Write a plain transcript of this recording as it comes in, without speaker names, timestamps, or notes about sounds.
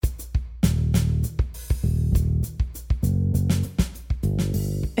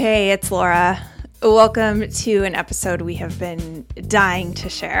Hey, it's Laura. Welcome to an episode we have been dying to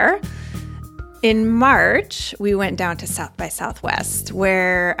share. In March, we went down to South by Southwest,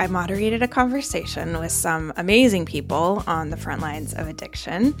 where I moderated a conversation with some amazing people on the front lines of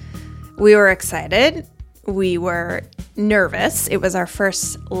addiction. We were excited. We were nervous. It was our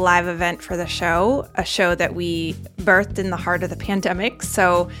first live event for the show, a show that we birthed in the heart of the pandemic.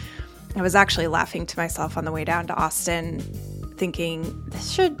 So I was actually laughing to myself on the way down to Austin, thinking this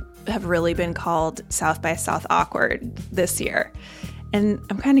should have really been called South by South Awkward this year. And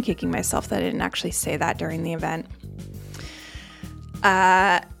I'm kind of kicking myself that I didn't actually say that during the event.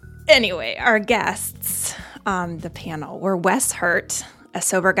 Anyway, our guests on the panel were Wes Hurt, a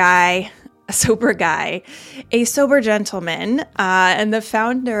sober gentleman, and the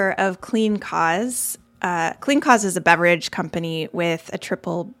founder of Clean Cause. Clean Cause is a beverage company with a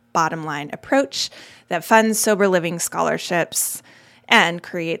triple bottom line approach that funds sober living scholarships and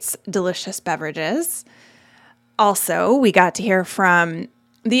creates delicious beverages. Also, we got to hear from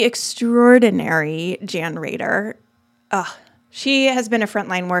the extraordinary Jan Rader. She has been a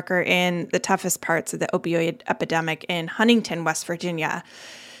frontline worker in the toughest parts of the opioid epidemic in Huntington, West Virginia.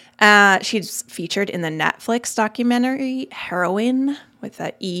 She's featured in the Netflix documentary Heroine with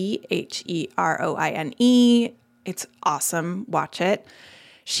a E, Heroine. It's awesome. Watch it.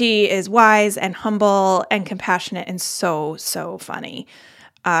 She is wise and humble and compassionate and so funny.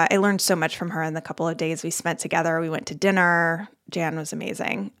 I learned so much from her in the couple of days we spent together. We went to dinner. Jan was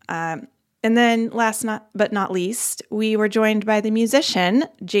amazing. And then last but not least, we were joined by the musician,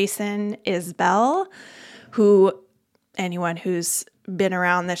 Jason Isbell, who anyone who's been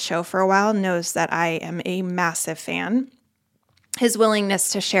around this show for a while knows that I am a massive fan. His willingness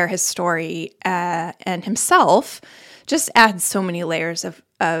to share his story and himself just adds so many layers of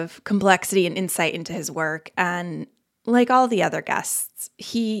complexity and insight into his work. And like all the other guests,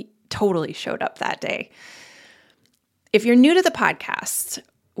 he totally showed up that day. If you're new to the podcast,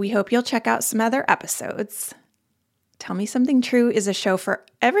 we hope you'll check out some other episodes. Tell Me Something True is a show for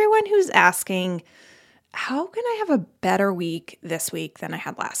everyone who's asking, how can I have a better week this week than I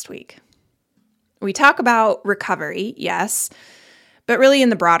had last week? We talk about recovery, yes, but really in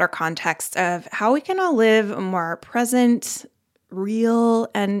the broader context of how we can all live a more present, real,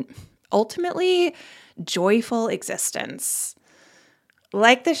 and ultimately joyful existence.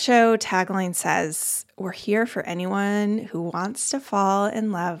 Like the show tagline says, we're here for anyone who wants to fall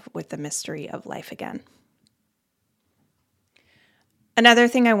in love with the mystery of life again. Another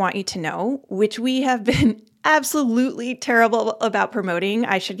thing I want you to know, which we have been absolutely terrible about promoting,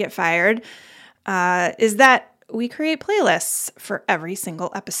 I should get fired, is that we create playlists for every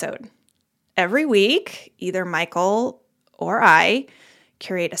single episode. Every week, either Michael or I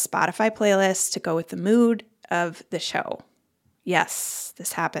curate a Spotify playlist to go with the mood of the show. Yes,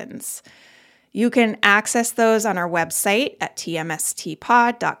 this happens. You can access those on our website at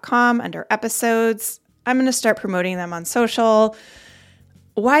tmstpod.com under episodes. I'm going to start promoting them on social.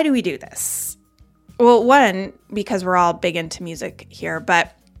 Why do we do this? Well, one, because we're all big into music here,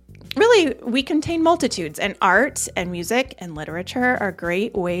 but really we contain multitudes, and art and music and literature are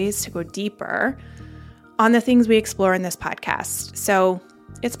great ways to go deeper on the things we explore in this podcast. So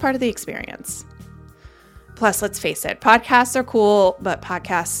it's part of the experience. Plus, let's face it, podcasts are cool, but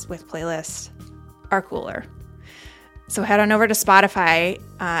podcasts with playlists are cooler. So head on over to Spotify.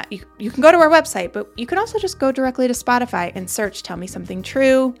 You can go to our website, but you can also just go directly to Spotify and search Tell Me Something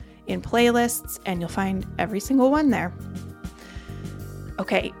True in playlists, and you'll find every single one there.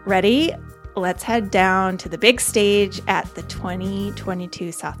 Okay, ready? Let's head down to the big stage at the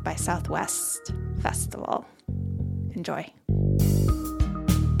 2022 South by Southwest Festival. Enjoy.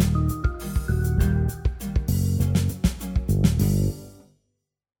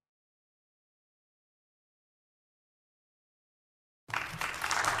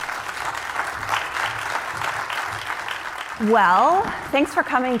 Well, thanks for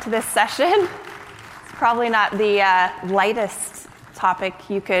coming to this session. It's probably not the lightest topic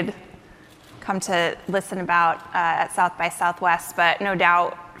you could come to listen about at South by Southwest, but no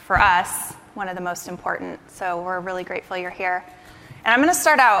doubt for us, one of the most important. So we're really grateful you're here. And I'm going to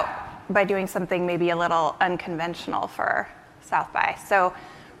start out by doing something maybe a little unconventional for South by. So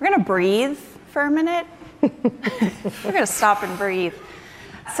we're going to breathe for a minute. We're going to stop and breathe.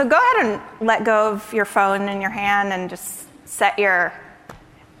 So go ahead and let go of your phone in your hand and just set your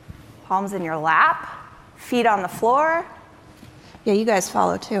palms in your lap, feet on the floor. Yeah, you guys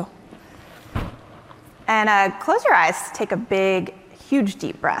follow too. And close your eyes. Take a big, huge,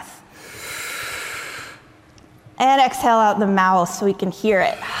 deep breath. And exhale out the mouth so we can hear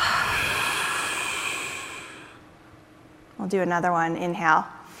it. We'll do another one. Inhale.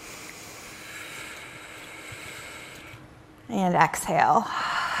 And exhale.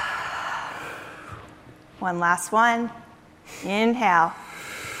 One last one. Inhale.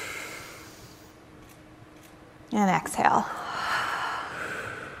 And exhale.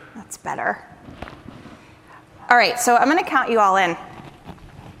 That's better. All right, so I'm going to count you all in.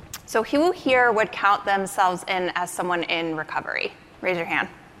 So who here would count themselves in as someone in recovery? Raise your hand.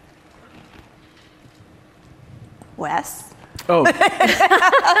 Wes? Oh,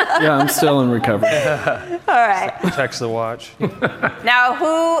 yeah, I'm still in recovery. All right. Text the watch. Now,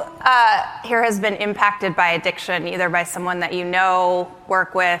 who here has been impacted by addiction, either by someone that you know,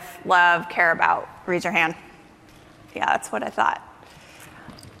 work with, love, care about? Raise your hand. Yeah, that's what I thought.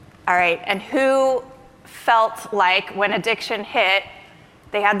 All right, and who felt like when addiction hit,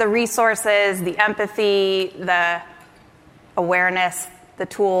 they had the resources, the empathy, the awareness, the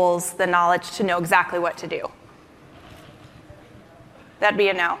tools, the knowledge to know exactly what to do? That'd be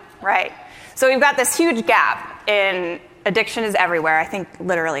a no, right? So we've got this huge gap in addiction is everywhere. I think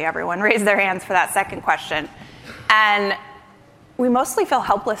literally everyone raised their hands for that second question. And we mostly feel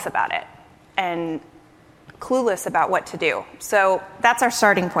helpless about it and clueless about what to do. So that's our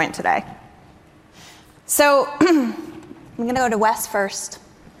starting point today. So I'm going to go to Wes first.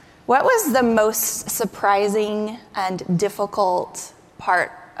 What was the most surprising and difficult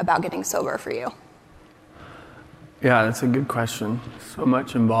part about getting sober for you? Yeah, that's a good question. So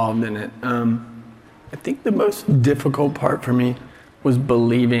much involved in it. I think the most difficult part for me was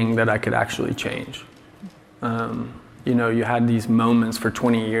believing that I could actually change. You had these moments for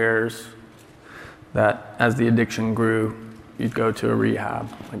 20 years that as the addiction grew, you'd go to a rehab,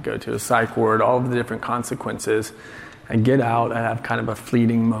 I'd go to a psych ward, all of the different consequences. I'd get out, I'd have kind of a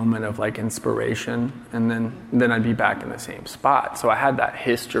fleeting moment of like inspiration, and then I'd be back in the same spot. So I had that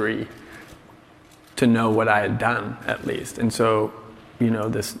history to know what I had done, at least. And so,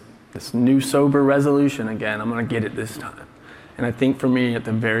 this new sober resolution again, I'm gonna get it this time. And I think for me at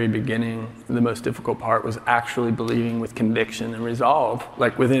the very beginning, the most difficult part was actually believing with conviction and resolve,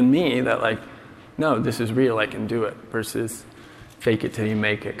 like within me, that like, no, this is real, I can do it, versus fake it till you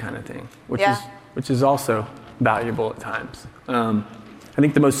make it kind of thing, which is also valuable at times. I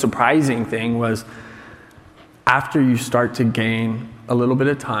think the most surprising thing was after you start to gain a little bit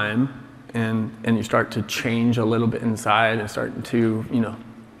of time and you start to change a little bit inside and start to,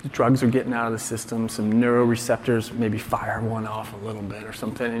 the drugs are getting out of the system, some neuroreceptors maybe fire one off a little bit or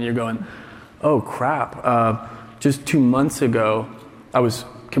something, and you're going, oh crap, just 2 months ago I was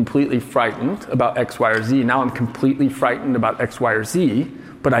completely frightened about X, Y, or Z. Now I'm completely frightened about X, Y, or Z,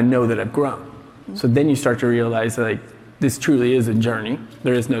 but I know that I've grown. Mm-hmm. So then you start to realize that this truly is a journey.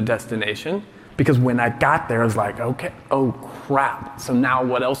 There is no destination. Because when I got there, I was like, okay, oh crap. So now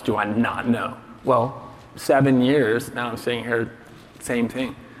what else do I not know? Well, 7 years, now I'm sitting here, same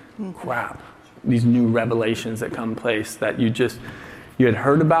thing. Mm-hmm. Crap. These new revelations that come place that you had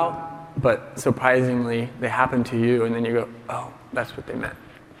heard about, but surprisingly, they happen to you, and then you go, oh, that's what they meant.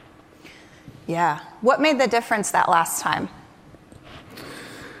 Yeah. What made the difference that last time?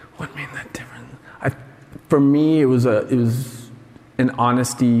 What made that difference? For me, it was an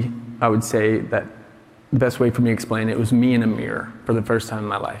honesty. I would say that the best way for me to explain it was me in a mirror for the first time in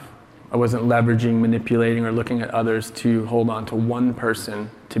my life. I wasn't leveraging, manipulating, or looking at others to hold on to one person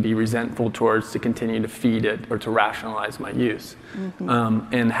to be resentful towards, to continue to feed it, or to rationalize my use.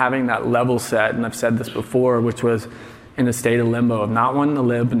 Mm-hmm. And having that level set, and I've said this before, which was in a state of limbo of not wanting to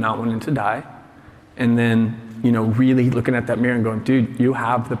live but not wanting to die. And then, really looking at that mirror and going, dude, you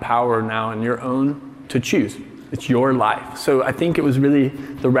have the power now on your own to choose. It's your life. So I think it was really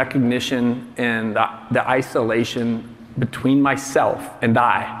the recognition and the isolation between myself and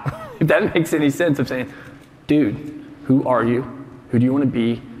I, if that makes any sense, of saying, dude, who are you? Who do you want to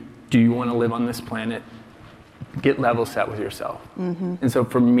be? Do you want to live on this planet? Get level set with yourself. Mm-hmm. And so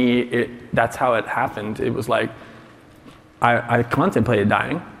for me, that's how it happened. It was like, I contemplated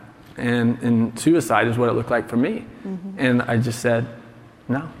dying, and suicide is what it looked like for me. Mm-hmm. And I just said,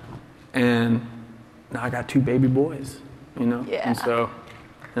 no. And now I got 2 baby boys, Yeah. And so,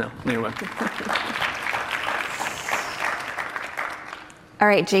 anyway. All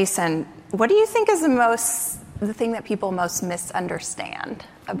right, Jason, what do you think is the thing that people most misunderstand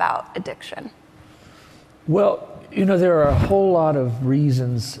about addiction? Well, there are a whole lot of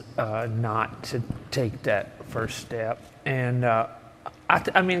reasons not to take that first step. And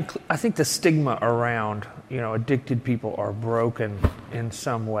I think the stigma around, addicted people are broken in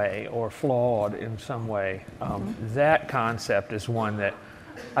some way or flawed in some way. That concept is one that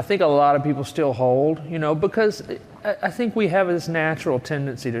I think a lot of people still hold, because I think we have this natural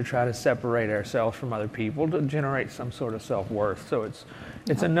tendency to try to separate ourselves from other people to generate some sort of self-worth. So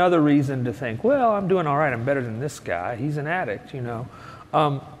it's another reason to think, well, I'm doing all right. I'm better than this guy. He's an addict, And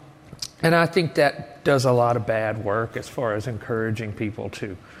I think that does a lot of bad work as far as encouraging people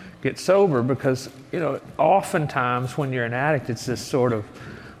to get sober because, oftentimes when you're an addict, it's this sort of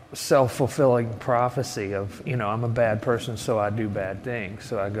self-fulfilling prophecy of, I'm a bad person, so I do bad things.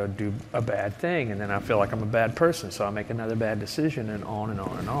 So I go do a bad thing, and then I feel like I'm a bad person, so I make another bad decision, and on and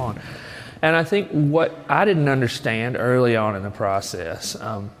on and on. And I think what I didn't understand early on in the process,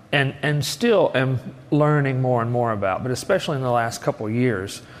 and still am learning more and more about, but especially in the last couple of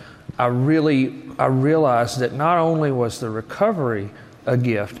years, I realized that not only was the recovery a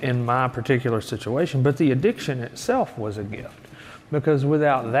gift in my particular situation, but the addiction itself was a gift. Because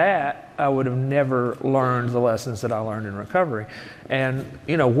without that, I would have never learned the lessons that I learned in recovery. And,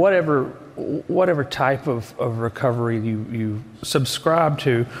 whatever type of recovery you subscribe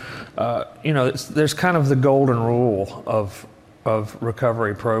to, there's kind of the golden rule of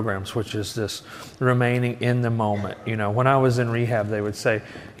recovery programs, which is this remaining in the moment. When I was in rehab, they would say,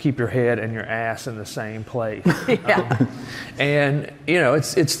 keep your head and your ass in the same place.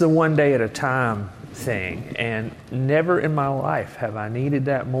 It's the one day at a time thing, and never in my life have I needed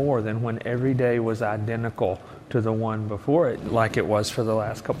that more than when every day was identical to the one before it, like it was for the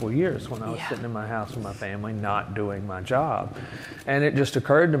last couple of years when I was sitting in my house with my family not doing my job. And it just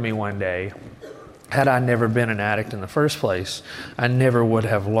occurred to me one day, had I never been an addict in the first place, I never would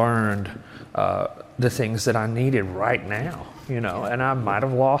have learned the things that I needed right now, and I might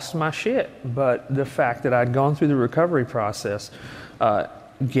have lost my shit. But the fact that I'd gone through the recovery process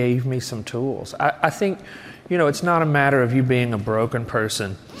gave me some tools. I think, it's not a matter of you being a broken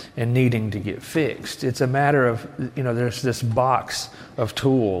person and needing to get fixed. It's a matter of, there's this box of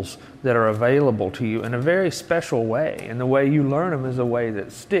tools that are available to you in a very special way. And the way you learn them is a way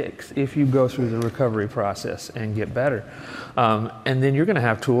that sticks if you go through the recovery process and get better. And then you're going to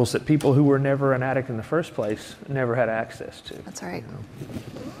have tools that people who were never an addict in the first place never had access to. That's right.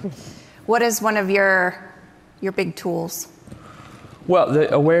 What is one of your big tools? Well,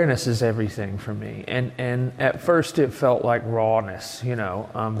 the awareness is everything for me. And at first it felt like rawness,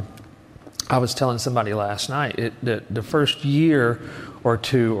 I was telling somebody last night, the first year or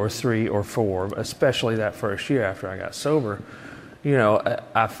two or three or four, especially that first year after I got sober,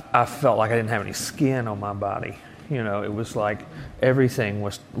 I felt like I didn't have any skin on my body. It was like everything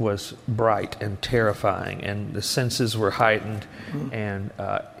was bright and terrifying, and the senses were heightened, and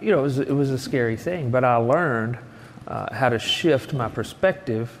it was a scary thing. But I learned how to shift my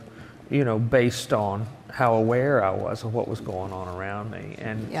perspective, based on how aware I was of what was going on around me.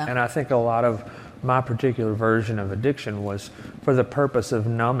 And I think a lot of my particular version of addiction was for the purpose of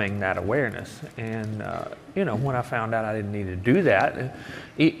numbing that awareness. And, when I found out I didn't need to do that,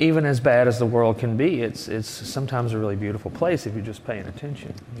 even as bad as the world can be, it's sometimes a really beautiful place if you're just paying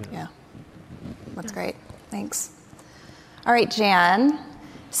attention. Yeah, that's great. Thanks. All right, Jan.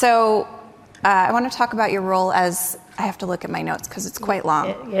 So I want to talk about your role as, I have to look at my notes because it's quite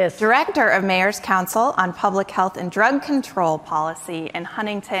long. Yes. Director of Mayor's Council on Public Health and Drug Control Policy in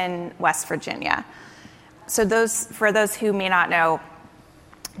Huntington, West Virginia. So for those who may not know,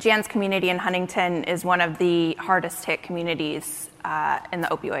 Jan's community in Huntington is one of the hardest hit communities in the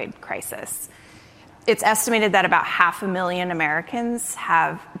opioid crisis. It's estimated that about 500,000 Americans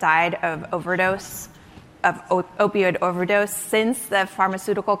have died of opioid overdose since the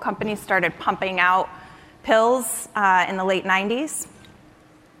pharmaceutical companies started pumping out pills in the late 90s.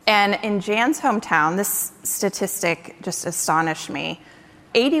 And in Jan's hometown, this statistic just astonished me.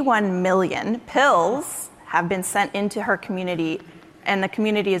 81 million pills have been sent into her community, and the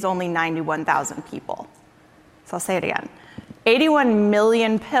community is only 91,000 people. So I'll say it again. 81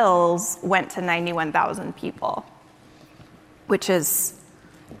 million pills went to 91,000 people, which is,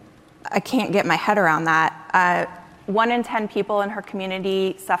 I can't get my head around that. 1 in 10 people in her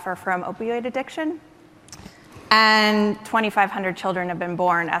community suffer from opioid addiction, and 2,500 children have been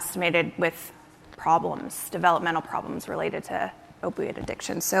born estimated with developmental problems related to opioid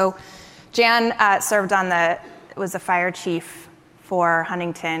addiction. So Jan was a fire chief for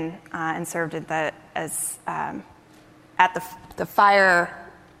Huntington and served at the fire,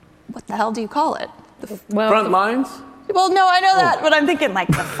 what the hell do you call it? Front lines? Well, no, I know that, but I'm thinking like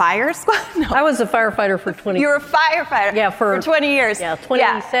the fire squad. No. I was a firefighter for 20 years. You were a firefighter? Yeah, for 20 years. Yeah,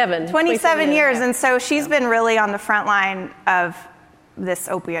 27. 27 years, and so she's been really on the front line of this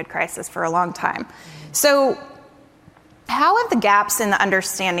opioid crisis for a long time. So how have the gaps in the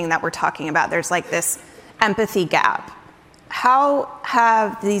understanding that we're talking about, there's like this empathy gap, how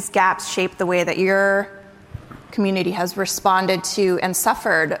have these gaps shaped the way that your community has responded to and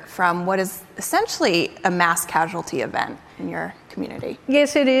suffered from what is essentially a mass casualty event in your community?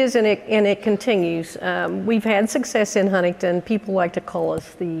 Yes, it is, and it continues. We've had success in Huntington. People like to call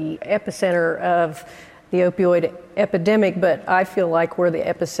us the epicenter of the opioid epidemic, but I feel like we're the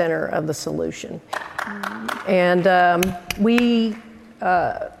epicenter of the solution. And we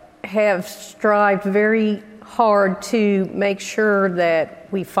have strived very hard to make sure that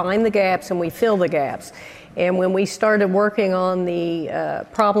we find the gaps and we fill the gaps. And when we started working on the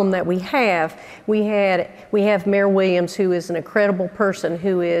problem that we have Mayor Williams, who is an incredible person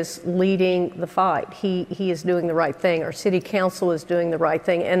who is leading the fight. He is doing the right thing. Our city council is doing the right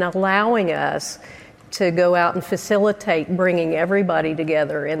thing and allowing us to go out and facilitate bringing everybody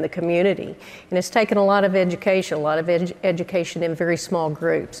together in the community. And it's taken a lot of education, education in very small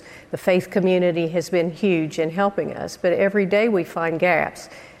groups. The faith community has been huge in helping us, but every day we find gaps.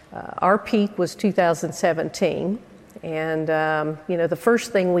 Our peak was 2017, and the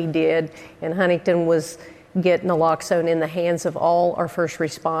first thing we did in Huntington was get naloxone in the hands of all our first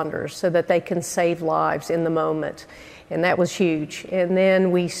responders so that they can save lives in the moment. And that was huge. And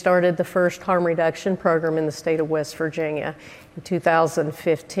then we started the first harm reduction program in the state of West Virginia in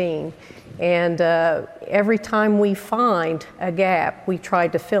 2015. And every time we find a gap, we try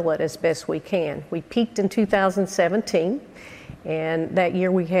to fill it as best we can. We peaked in 2017, and that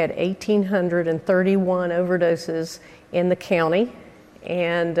year we had 1,831 overdoses in the county,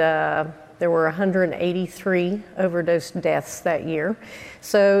 and there were 183 overdose deaths that year.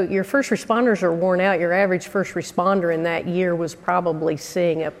 So your first responders are worn out. Your average first responder in that year was probably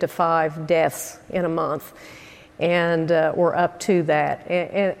seeing up to 5 deaths in a month, and or up to that.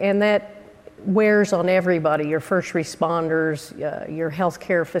 And that wears on everybody, your first responders, your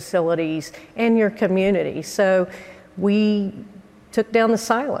healthcare facilities, and your community. So we took down the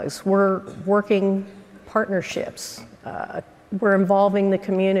silos. We're working partnerships. We're involving the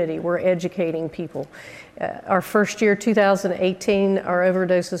community. We're educating people. Our first year, 2018, our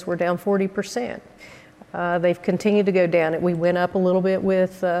overdoses were down 40%. They've continued to go down. We went up a little bit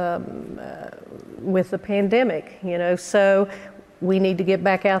with the pandemic, so we need to get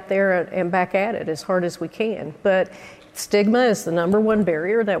back out there and back at it as hard as we can. But stigma is the number one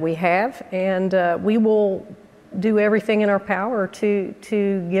barrier that we have, and we will do everything in our power to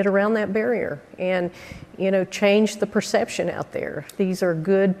get around that barrier and change the perception out there. These are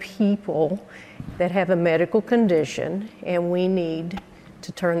good people that have a medical condition, and we need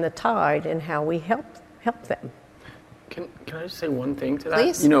to turn the tide in how we help them. Can I just say one thing to that?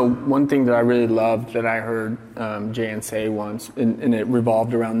 Please. One thing that I really loved that I heard Jan say once, and it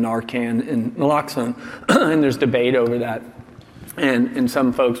revolved around Narcan and naloxone, and there's debate over that. And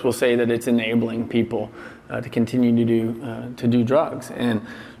some folks will say that it's enabling people to continue to do drugs. And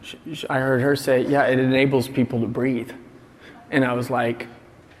I heard her say, yeah, it enables people to breathe. And I was like,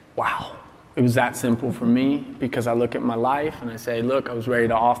 wow. It was that simple for me, because I look at my life and I say, look, I was ready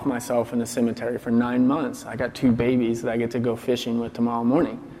to off myself in the cemetery for 9 months. I got 2 babies that I get to go fishing with tomorrow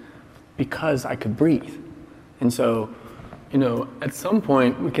morning because I could breathe. And so, at some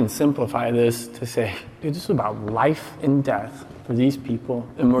point we can simplify this to say, dude, this is about life and death for these people,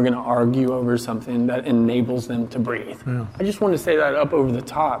 and we're going to argue over something that enables them to breathe. Yeah. I just want to say that up over the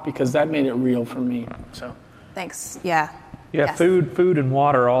top because that made it real for me. So, thanks. Yeah. Yeah, yes. Food and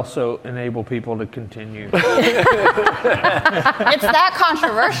water also enable people to continue. It's that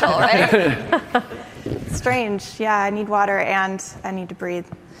controversial, right? Strange. Yeah, I need water and I need to breathe.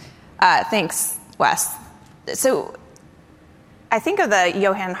 Thanks, Wes. So I think of the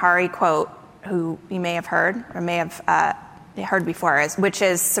Johann Hari quote, who you may have heard or may have heard before, which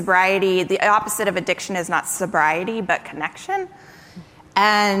is sobriety. The opposite of addiction is not sobriety, but connection.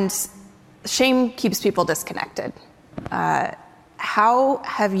 And shame keeps people disconnected. How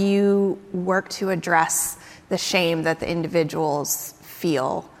have you worked to address the shame that the individuals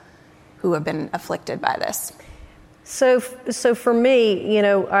feel who have been afflicted by this? So for me,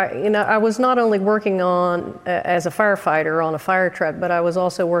 I was not only working on as a firefighter on a fire truck, but I was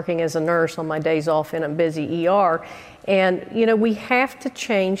also working as a nurse on my days off in a busy ER. And, we have to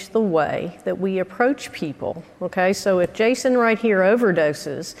change the way that we approach people. Okay, so if Jason right here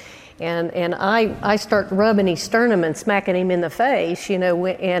overdoses, and I start rubbing his sternum and smacking him in the face,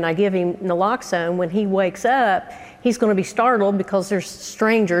 and I give him naloxone, when he wakes up, he's going to be startled because there's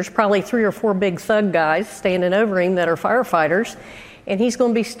strangers, probably 3 or 4 big thug guys standing over him that are firefighters, and he's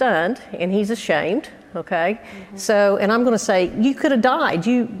going to be stunned, and he's ashamed, okay? Mm-hmm. So, and I'm going to say, you could have died.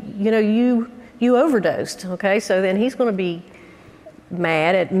 You overdosed, okay? So then he's going to be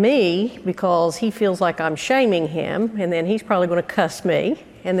mad at me because he feels like I'm shaming him, and then he's probably going to cuss me,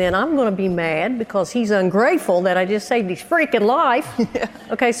 and then I'm going to be mad because he's ungrateful that I just saved his freaking life. Yeah.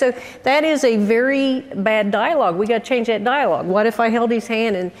 Okay, so that is a very bad dialogue. We got to change that dialogue. What if I held his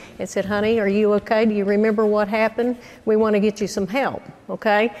hand and said, honey, are you okay? Do you remember what happened? We want to get you some help,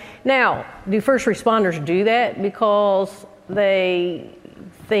 okay? Now, do first responders do that because they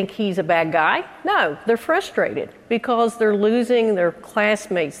think he's a bad guy? No, they're frustrated because they're losing their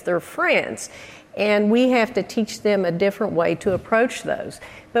classmates, their friends. And we have to teach them a different way to approach those.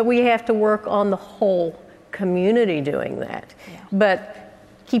 But we have to work on the whole community doing that. Yeah. But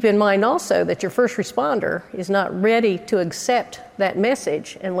keep in mind also that your first responder is not ready to accept that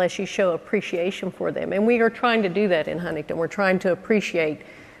message unless you show appreciation for them. And we are trying to do that in Huntington. We're trying to appreciate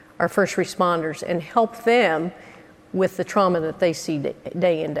our first responders and help them with the trauma that they see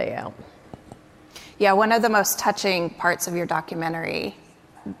day in, day out. Yeah, one of the most touching parts of your documentary,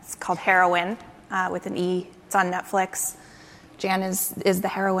 it's called Heroine, with an E. It's on Netflix. Jan is the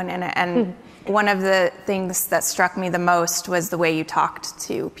heroine in it. And one of the things that struck me the most was the way you talked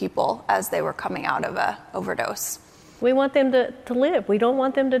to people as they were coming out of a overdose. We want them to live. We don't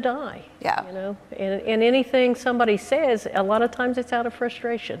want them to die. Yeah. You know, and anything somebody says, a lot of times it's out of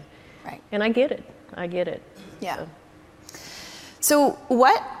frustration. Right. And I get it. Yeah. So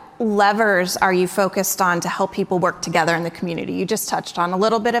what levers are you focused on to help people work together in the community? You just touched on a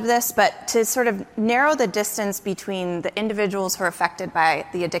little bit of this, but to sort of narrow the distance between the individuals who are affected by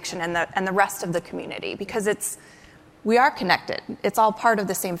the addiction and the rest of the community, because we are connected. It's all part of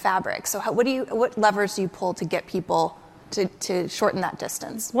the same fabric. So what levers do you pull to get people to shorten that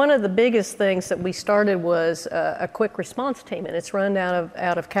distance? One of the biggest things that we started was a quick response team, and it's run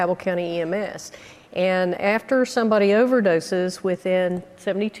out of Cabell County EMS. And after somebody overdoses, within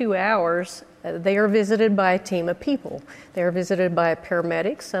 72 hours, they are visited by a team of people. They are visited by a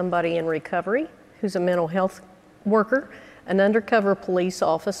paramedic, somebody in recovery who's a mental health worker, an undercover police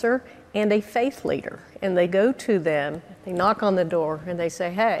officer, and a faith leader. And they go to them, they knock on the door, and they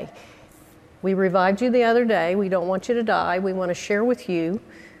say, hey, we revived you the other day. We don't want you to die. We want to share with you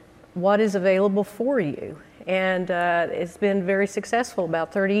what is available for you. And it's been very successful.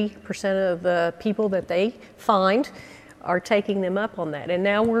 About 30% of the people that they find are taking them up on that. And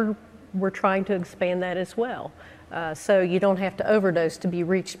now we're trying to expand that as well. So you don't have to overdose to be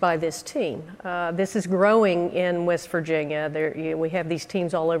reached by this team. This is growing in West Virginia. We have these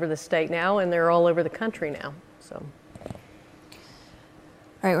teams all over the state now, and they're all over the country now. So.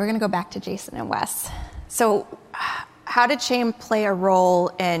 All right, we're going to go back to Jason and Wes. So how did shame play a role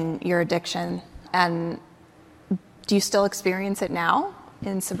in your addiction? And do you still experience it now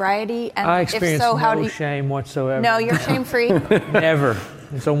in sobriety? And I experience if so, how do you... shame whatsoever. No, you're shame-free? Never.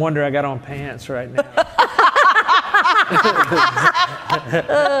 It's a wonder I got on pants right now.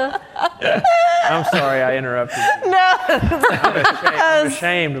 I'm sorry I interrupted you. No. I'm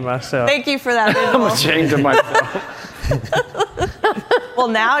ashamed of myself. Thank you for that visual. I'm ashamed of myself. Well,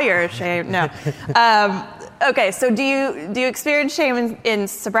 now you're ashamed. No. Okay, so do you experience shame in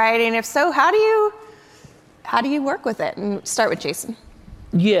sobriety? And if so, how do you work with it? And start with Jason.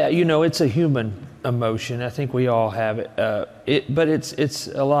 Yeah, it's a human emotion. I think we all have it. But it's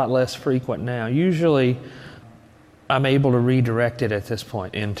a lot less frequent now. Usually, I'm able to redirect it at this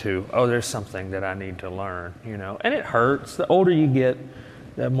point into, there's something that I need to learn, And it hurts. The older you get,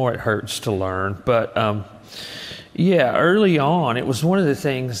 the more it hurts to learn. But early on, it was one of the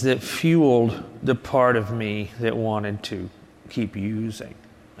things that fueled the part of me that wanted to keep using.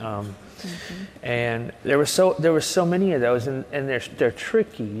 And there were so many of those, and they're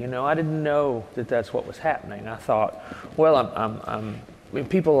tricky. I didn't know that that's what was happening. I thought, well,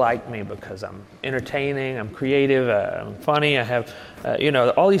 people like me because I'm entertaining, I'm creative, I'm funny. I have,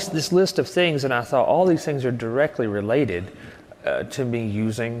 all this list of things, and I thought all these things are directly related to me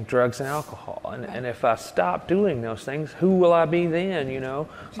using drugs and alcohol. And if I stop doing those things, who will I be then,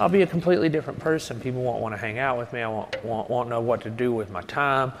 I'll be a completely different person. People won't want to hang out with me. I won't know what to do with my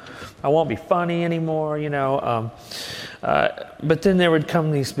time. I won't be funny anymore, But then there would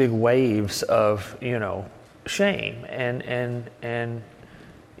come these big waves of, shame. And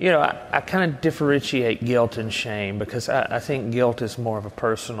I kind of differentiate guilt and shame because I think guilt is more of a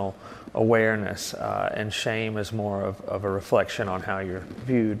personal awareness, and shame is more of a reflection on how you're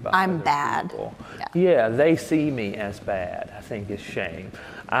viewed by I'm other bad. people. Yeah, they see me as bad, I think is shame.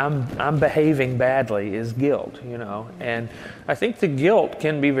 I'm behaving badly is guilt, And I think the guilt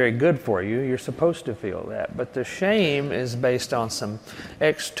can be very good for you. You're supposed to feel that. But the shame is based on some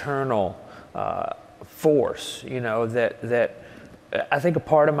external force, that I think a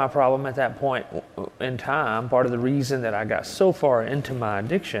part of my problem at that point in time, part of the reason that I got so far into my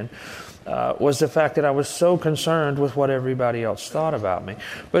addiction, was the fact that I was so concerned with what everybody else thought about me.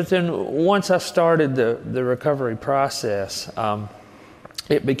 But then once I started the recovery process,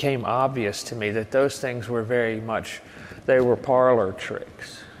 it became obvious to me that those things were very much, they were parlor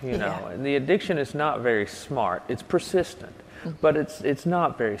tricks, you know. And the addiction is not very smart. It's persistent, but it's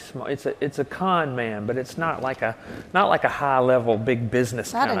not very smart. It's a con man, but it's not like a high level big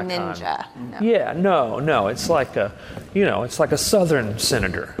business kind of con. Not a ninja. No. Yeah, no. It's like a, it's like a Southern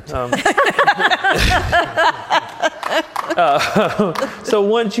senator. So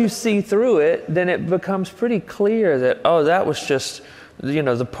once you see through it, then it becomes pretty clear that, that was just,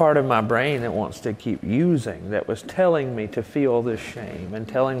 the part of my brain that wants to keep using, that was telling me to feel this shame and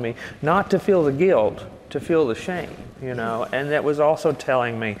telling me not to feel the guilt, to feel the shame, and that was also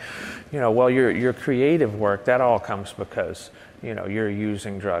telling me, well, your creative work, that all comes because, you're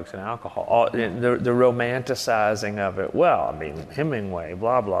using drugs and alcohol. The romanticizing of it, well, I mean, Hemingway,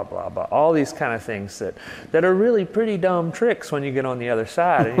 blah, blah, blah, blah, all these kind of things that are really pretty dumb tricks when you get on the other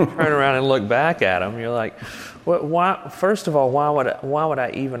side and you turn around and look back at them. You're like, why? First of all, why would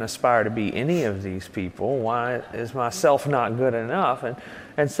I even aspire to be any of these people? Why is myself not good enough?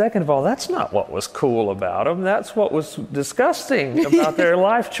 And second of all, that's not what was cool about them. That's what was disgusting about their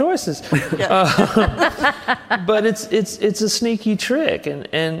life choices. But it's a sneaky trick.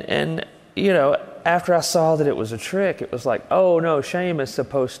 And after I saw that it was a trick, it was like, oh no, shame is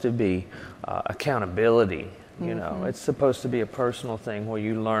supposed to be accountability. It's supposed to be a personal thing where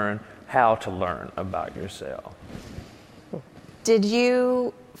you learn how to learn about yourself. Did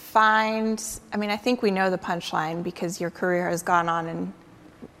you find, I think we know the punchline because your career has gone on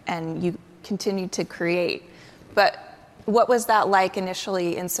and you continue to create, but what was that like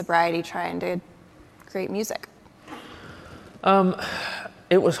initially in sobriety trying to create music?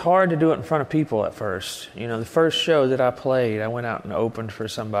 It was hard to do it in front of people at first. The first show that I played, I went out and opened for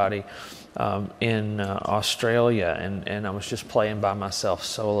somebody in Australia, and I was just playing by myself,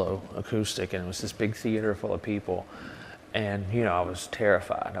 solo acoustic, and it was this big theater full of people, and I was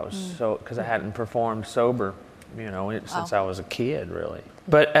terrified. I was because I hadn't performed sober, since I was a kid, really.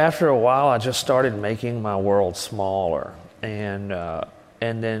 But after a while, I just started making my world smaller, and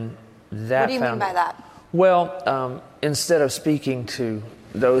then that. What do you mean by that? Well, instead of speaking to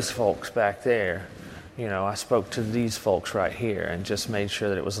those folks back there, I spoke to these folks right here and just made sure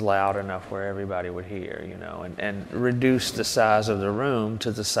that it was loud enough where everybody would hear, and reduced the size of the room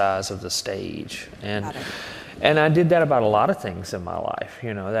to the size of the stage. And I did that about a lot of things in my life.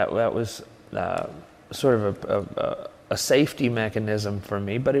 That was sort of a safety mechanism for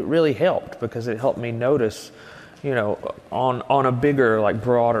me, but it really helped because it helped me notice, on a bigger, like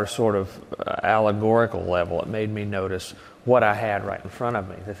broader sort of allegorical level. It made me notice what I had right in front of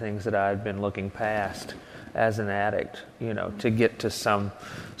me, the things that I had been looking past as an addict, to get to some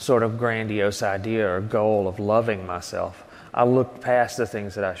sort of grandiose idea or goal of loving myself. I looked past the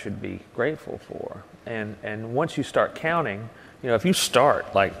things that I should be grateful for. And once you start counting, if you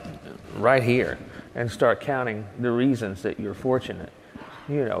start like right here and start counting the reasons that you're fortunate,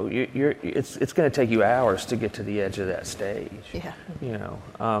 it's going to take you hours to get to the edge of that stage. Yeah.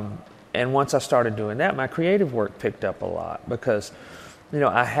 And once I started doing that, my creative work picked up a lot because,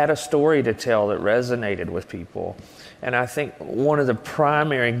 I had a story to tell that resonated with people. And I think one of the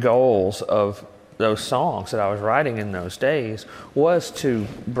primary goals of those songs that I was writing in those days was to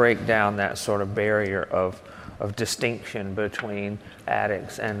break down that sort of barrier of distinction between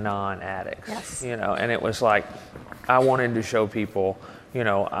addicts and non-addicts. Yes. And it was like I wanted to show people,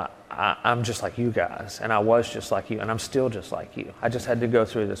 I'm just like you guys, and I was just like you, and I'm still just like you. I just had to go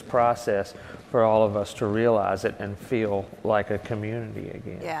through this process for all of us to realize it and feel like a community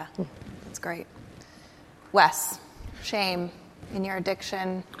again. Yeah, that's great. Wes, shame in your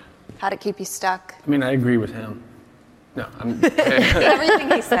addiction, how'd it keep you stuck? I agree with him. No, Everything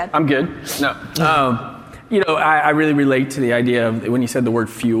he said. I'm good. No. I really relate to the idea of when you said the word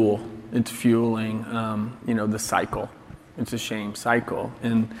fuel. It's fueling, the cycle. It's a shame cycle.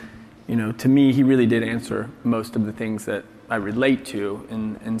 And, to me, he really did answer most of the things that I relate to.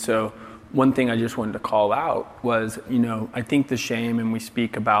 And so one thing I just wanted to call out was, I think the shame, and we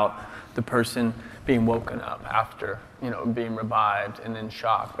speak about the person being woken up after, being revived and in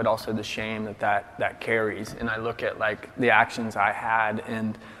shock, but also the shame that carries. And I look at like the actions I had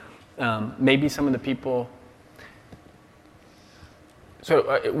and maybe some of the people.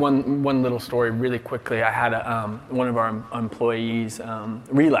 So one little story really quickly. I had one of our employees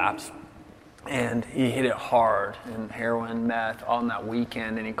relapse, And he hit it hard in heroin, meth, all in that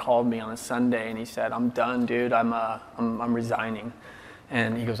weekend. And he called me on a Sunday and he said, I'm done, dude. I'm resigning.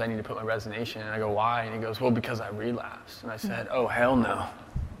 And he goes, I need to put my resignation in. And I go, why? And he goes, well, because I relapsed. And I said, oh, hell no.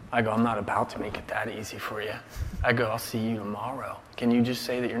 I go, I'm not about to make it that easy for you. I go, I'll see you tomorrow. Can you just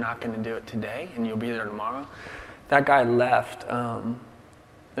say that you're not going to do it today and you'll be there tomorrow? That guy left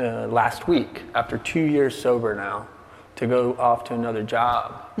last week after 2 years sober now to go off to another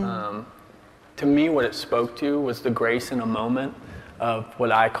job. To me, what it spoke to was the grace in a moment of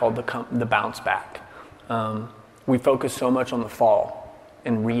what I call the bounce back. We focus so much on the fall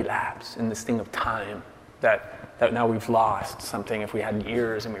and relapse and this thing of time that now we've lost something if we had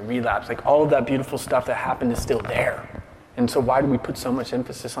years and we relapse. Like all of that beautiful stuff that happened is still there. And so why do we put so much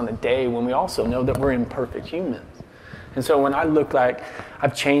emphasis on a day when we also know that we're imperfect humans? And so when I look like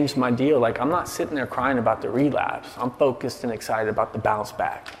I've changed my deal, like I'm not sitting there crying about the relapse. I'm focused and excited about the bounce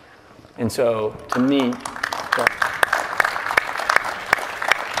back. And so to me,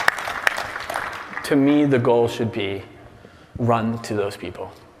 the goal should be run to those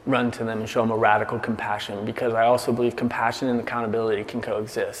people. Run to them and show them a radical compassion, because I also believe compassion and accountability can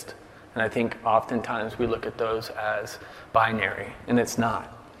coexist. And I think oftentimes we look at those as binary, and it's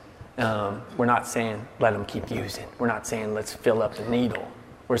not. We're not saying let them keep using. We're not saying let's fill up the needle.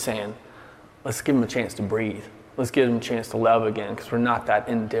 We're saying let's give them a chance to breathe. Let's give them a chance to love again, because we're not that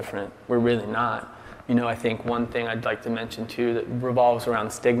indifferent. We're really not. You know, I think one thing I'd like to mention too that revolves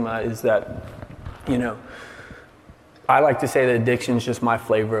around stigma is that, you know, I like to say that addiction is just my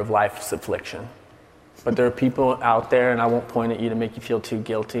flavor of life's affliction. But there are people out there, and I won't point at you to make you feel too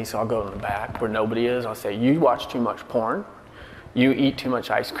guilty, so I'll go in the back where nobody is. I'll say, you watch too much porn, you eat too much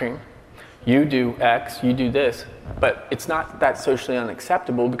ice cream, you do X, you do this. But it's not that socially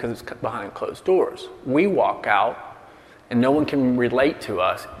unacceptable because it's behind closed doors. We walk out, and no one can relate to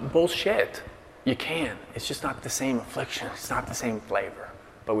us. Bullshit. You can. It's just not the same affliction. It's not the same flavor.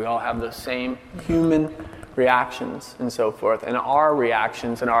 But we all have those same human reactions and so forth. And our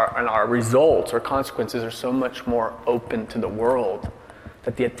reactions and our results or consequences are so much more open to the world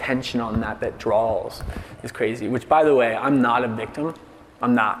that the attention on that draws is crazy. Which, by the way, I'm not a victim.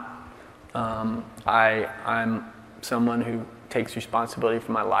 I'm not. I'm someone who takes responsibility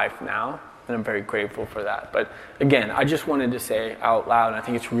for my life now, and I'm very grateful for that. But again, I just wanted to say out loud, and I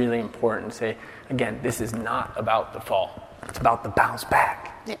think it's really important to say, again, this is not about the fall. It's about the bounce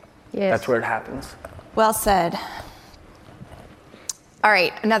back. Yeah. Yes. That's where it happens. Well said. All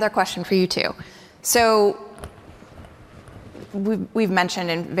right, another question for you two. So we've mentioned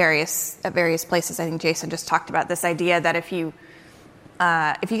at various places, I think Jason just talked about this idea that if you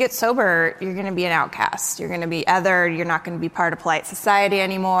get sober, you're going to be an outcast. You're going to be othered. You're not going to be part of polite society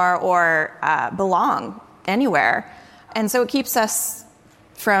anymore or belong anywhere. And so it keeps us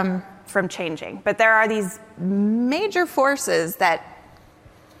from changing. But there are these major forces that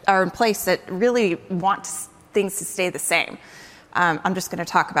are in place that really want things to stay the same. I'm just going to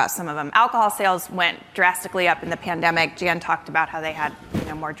talk about some of them. Alcohol sales went drastically up in the pandemic. Jan talked about how they had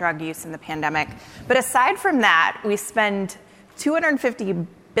more drug use in the pandemic. But aside from that, we spend $250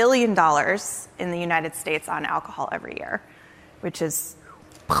 billion in the United States on alcohol every year, which is,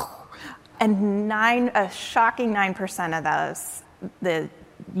 and a shocking 9% of those, the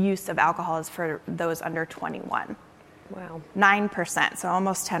use of alcohol is for those under 21. Wow. 9%, so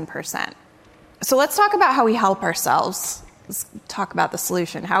almost 10%. So let's talk about how we help ourselves. Let's talk about the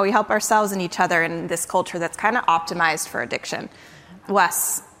solution, how we help ourselves and each other in this culture that's kind of optimized for addiction.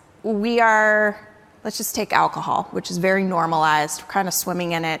 Wes, let's just take alcohol, which is very normalized. We're kind of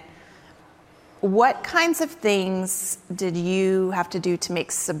swimming in it. What kinds of things did you have to do to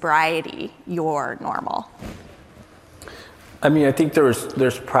make sobriety your normal? I mean, I think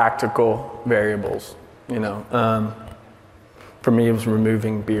there's practical variables, For me, it was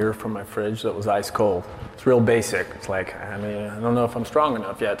removing beer from my fridge that was ice cold. It's real basic. It's like, I don't know if I'm strong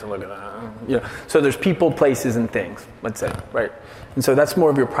enough yet to look at that. So there's people, places, and things, let's say, right? And so that's more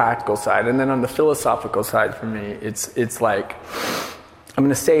of your practical side. And then on the philosophical side for me, it's like, I'm going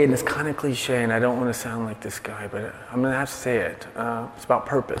to say it, and it's kind of cliche, and I don't want to sound like this guy, but I'm going to have to say it. It's about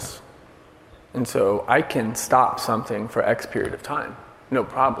purpose. And so I can stop something for X period of time, no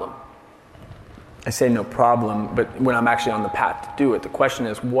problem. I say no problem, but when I'm actually on the path to do it, the question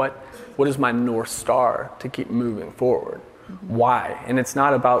is, what is my North Star to keep moving forward? Mm-hmm. Why? And it's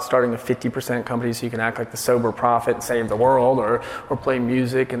not about starting a 50% company so you can act like the sober prophet and save the world, or play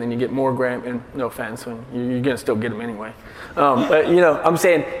music and then you get more grant, and no offense, you're going to still get them anyway. But, I'm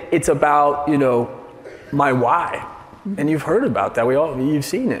saying it's about, my why. Mm-hmm. And you've heard about that. You've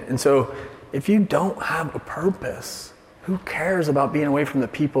seen it. And so if you don't have a purpose, who cares about being away from the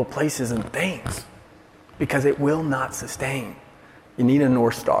people, places, and things? Because it will not sustain. You need a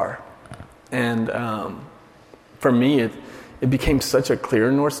North Star. And for me, it became such a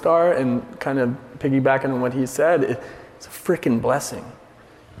clear North Star, and kind of piggybacking on what he said, it's a freaking blessing.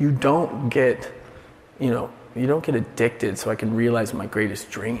 You don't get addicted so I can realize my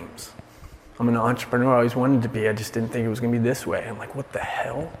greatest dreams. I'm an entrepreneur, I always wanted to be, I just didn't think it was gonna be this way. I'm like, what the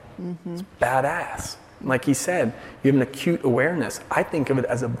hell? It's badass. Like he said, you have an acute awareness. I think of it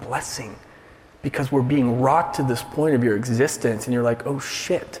as a blessing, because we're being rocked to this point of your existence, and you're like, oh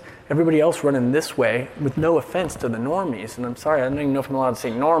shit, everybody else running this way, with no offense to the normies, and I'm sorry, I don't even know if I'm allowed to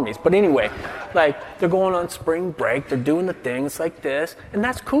say normies, but anyway, like, they're going on spring break, they're doing the things like this, and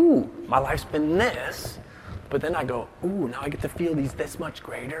that's cool. My life's been this, but then I go, ooh, now I get to feel these this much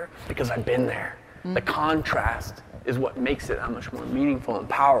greater because I've been there. The contrast is what makes it that much more meaningful and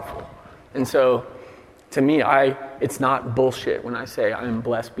powerful. And so, to me, it's not bullshit when I say I am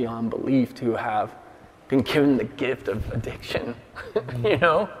blessed beyond belief to have been given the gift of addiction, you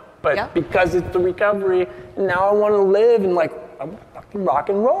know? But because it's the recovery, now I want to live and like, I want to fucking rock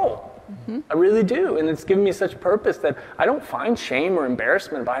and roll. I really do. And it's given me such purpose that I don't find shame or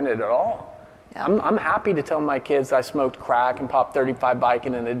embarrassment behind it at all. Yeah. I'm happy to tell my kids I smoked crack and popped 35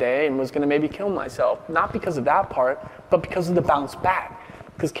 Vicodin in a day and was going to maybe kill myself. Not because of that part, but because of the bounce back.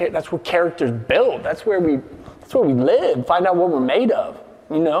 Because that's where characters build. That's where we live, find out what we're made of,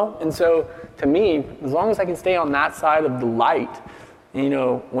 you know? And so, to me, as long as I can stay on that side of the light, you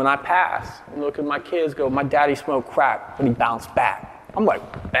know, when I pass and look at my kids go, my daddy smoked crack, but he bounced back. I'm like,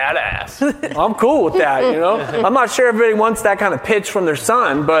 badass. I'm cool with that, you know? I'm not sure everybody wants that kind of pitch from their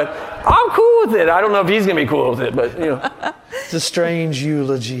son, but I'm cool with it. I don't know if he's going to be cool with it, but, you know. It's a strange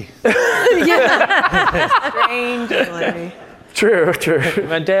eulogy. Strange eulogy. True.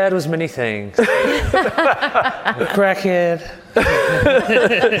 My dad was many things. A crackhead.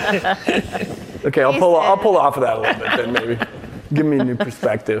 Okay, I'll pull off of that a little bit then, maybe. Give me a new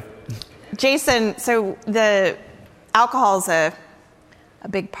perspective. Jason, so the alcohol is a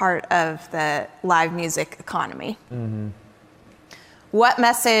big part of the live music economy. What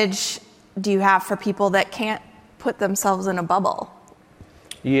message do you have for people that can't put themselves in a bubble?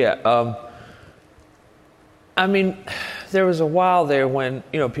 Yeah, I mean, there was a while there when,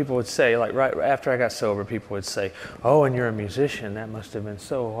 you know, people would say, like right after I got sober, people would say, oh, and you're a musician, that must have been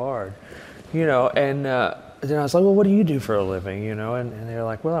so hard, you know, and then I was like, well, what do you do for a living, you know, and they're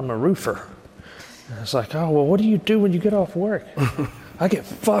like, well, I'm a roofer. And I was like, oh, well, what do you do when you get off work? I get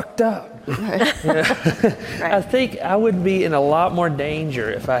fucked up. Right. You know? Right. I think I would be in a lot more danger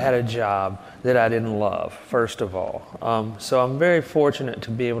if I had a job that I didn't love, first of all. So I'm very fortunate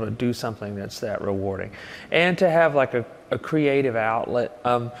to be able to do something that's that rewarding. And to have like a creative outlet.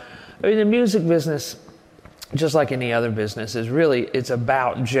 I mean, the music business, just like any other business, it's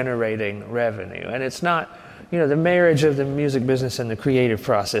about generating revenue. And it's not, you know, the marriage of the music business and the creative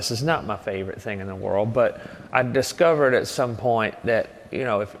process is not my favorite thing in the world, but I discovered at some point that, you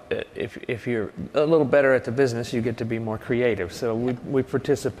know, if you're a little better at the business, you get to be more creative. So we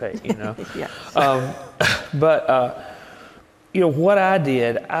participate, you know. Yes. But you know, what I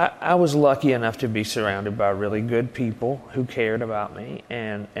did, I was lucky enough to be surrounded by really good people who cared about me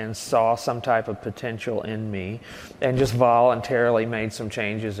and saw some type of potential in me, and just voluntarily made some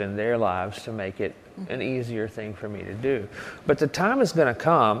changes in their lives to make it an easier thing for me to do. But the time is going to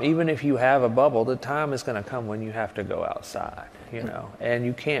come, even if you have a bubble, the time is going to come when you have to go outside, you know, and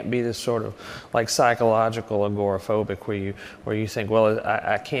you can't be this sort of like psychological agoraphobic where you think, well,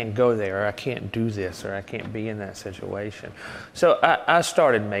 I can't go there, or I can't do this, or I can't be in that situation. So I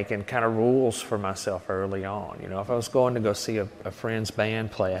started making kind of rules for myself early on. You know, if I was going to go see a friend's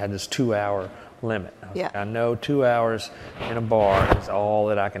band play, I had this 2-hour limit. I know 2 hours in a bar is all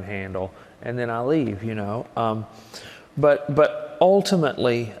that I can handle, and then I leave, you know. But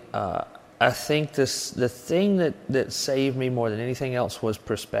ultimately, I think the thing that saved me more than anything else was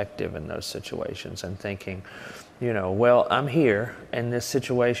perspective in those situations, and thinking, you know, well, I'm here, and this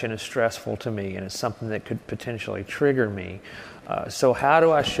situation is stressful to me, and it's something that could potentially trigger me. So how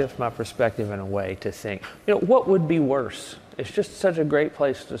do I shift my perspective in a way to think, you know, what would be worse? It's just such a great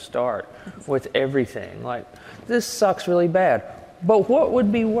place to start with everything. Like, this sucks really bad, but what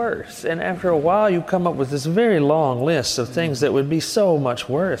would be worse? And after a while, you come up with this very long list of things that would be so much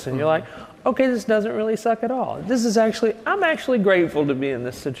worse. And you're like, okay, this doesn't really suck at all. I'm actually grateful to be in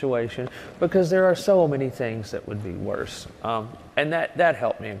this situation because there are so many things that would be worse. And that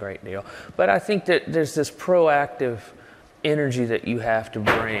helped me a great deal. But I think that there's this proactive energy that you have to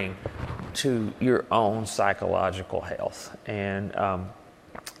bring to your own psychological health. And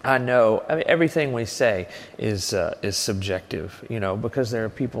I know. I mean, everything we say is subjective, because there are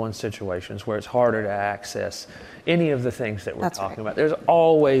people in situations where it's harder to access any of the things that we're talking about. There's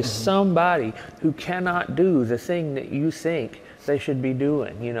always somebody who cannot do the thing that you think they should be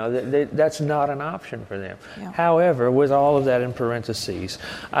doing. That's not an option for them. Yeah. However, with all of that in parentheses,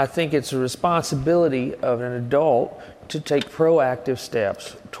 I think it's a responsibility of an adult to take proactive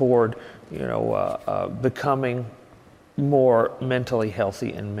steps toward, becoming more mentally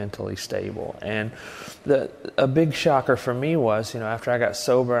healthy and mentally stable. And a big shocker for me was, after I got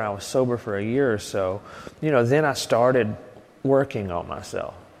sober, I was sober for a year or so, then I started working on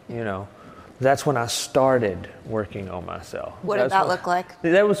myself, That's when I started working on myself. What did that look like?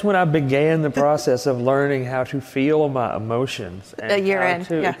 That was when I began the process of learning how to feel my emotions and how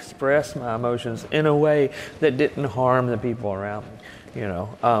to express my emotions in a way that didn't harm the people around me,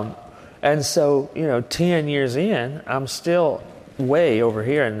 And so, 10 years in, I'm still way over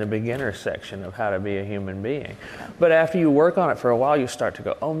here in the beginner section of how to be a human being. But after you work on it for a while, you start to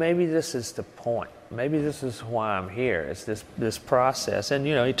go, oh, maybe this is the point. Maybe this is why I'm here. It's this process. And,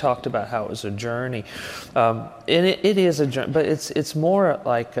 he talked about how it was a journey. And it is a journey, but it's more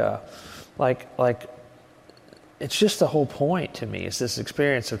like it's just the whole point to me. It's this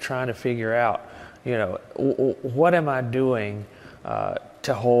experience of trying to figure out, what am I doing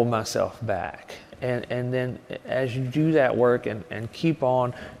to hold myself back. And then as you do that work and keep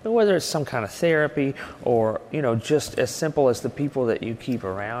on, whether it's some kind of therapy or, just as simple as the people that you keep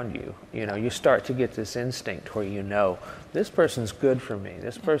around you, you start to get this instinct where this person's good for me.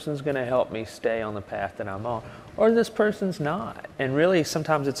 This person's going to help me stay on the path that I'm on. Or this person's not. And really,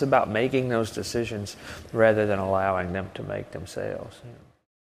 sometimes it's about making those decisions rather than allowing them to make themselves.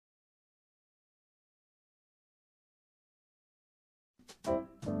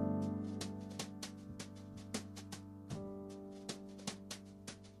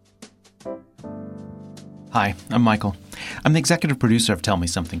 Hi, I'm Michael. I'm the executive producer of Tell Me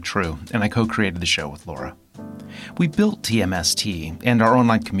Something True, and I co-created the show with Laura. We built TMST and our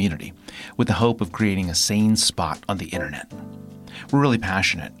online community with the hope of creating a sane spot on the internet. We're really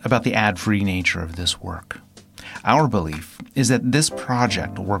passionate about the ad-free nature of this work. Our belief is that this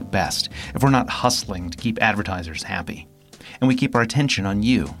project will work best if we're not hustling to keep advertisers happy, and we keep our attention on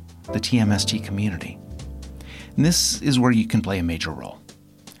you, the TMST community. And this is where you can play a major role.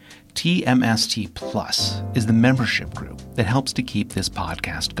 TMST Plus is the membership group that helps to keep this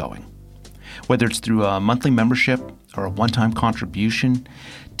podcast going. Whether it's through a monthly membership or a one-time contribution,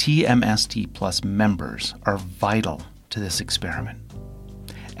 TMST Plus members are vital to this experiment.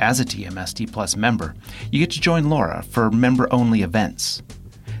 As a TMST Plus member, you get to join Laura for member-only events,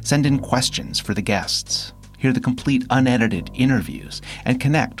 send in questions for the guests, hear the complete unedited interviews, and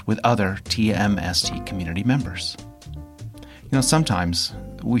connect with other TMST community members. Sometimes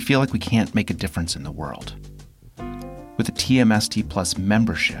we feel like we can't make a difference in the world. With a TMST Plus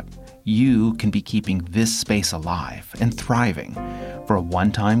membership, you can be keeping this space alive and thriving for a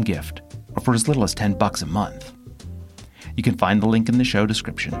one-time gift or for as little as $10 a month. You can find the link in the show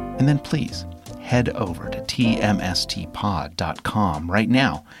description, and then please head over to tmstpod.com right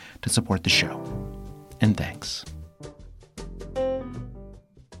now to support the show. And thanks.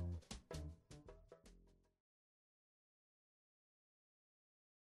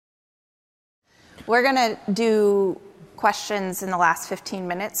 We're going to do questions in the last 15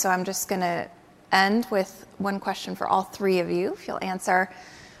 minutes, so I'm just going to end with one question for all three of you, if you'll answer.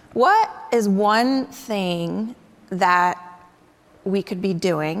 What is one thing that we could be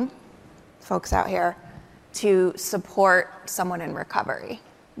doing, folks out here, to support someone in recovery,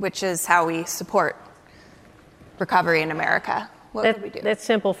 which is how we support recovery in America? What would we do? That's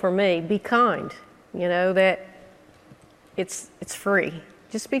simple for me. Be kind. That it's free.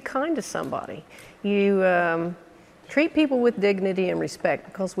 Just be kind to somebody. You treat people with dignity and respect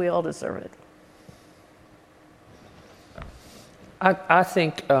because we all deserve it. I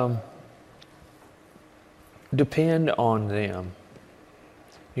think depend on them.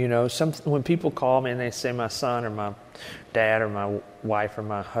 When people call me and they say my son or my dad or my wife or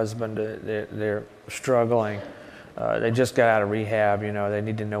my husband, they're struggling. They just got out of rehab, they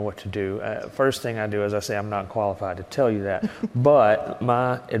need to know what to do. First thing I do is I say I'm not qualified to tell you that, but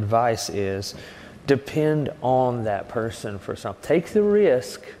my advice is depend on that person for something. Take the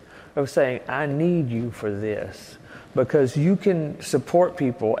risk of saying, I need you for this, because you can support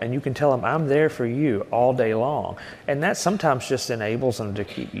people and you can tell them, I'm there for you all day long. And that sometimes just enables them to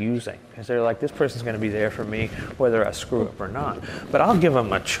keep using, because they're like, this person's going to be there for me whether I screw up or not. But I'll give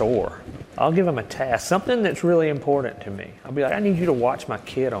them a chore. I'll give them a task, something that's really important to me. I'll be like, I need you to watch my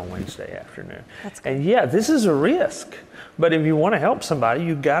kid on Wednesday afternoon. And yeah, this is a risk. But if you want to help somebody,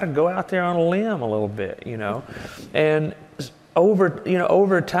 you got to go out there on a limb a little bit, And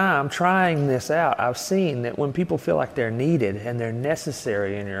over time, trying this out, I've seen that when people feel like they're needed and they're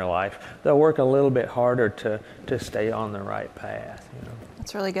necessary in your life, they'll work a little bit harder to stay on the right path.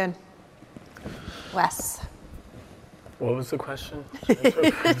 That's really good. Wes. What was the question?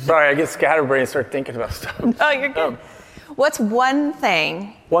 Sorry, I get scatterbrained and start thinking about stuff. Oh, you're good. What's one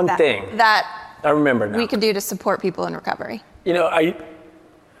thing that I remember now we could do to support people in recovery? I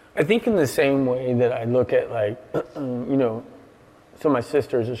think in the same way that I look at so my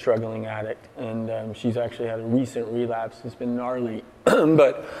sister's a struggling addict, and she's actually had a recent relapse. It's been gnarly,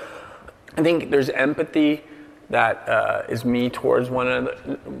 but I think there's empathy that is me towards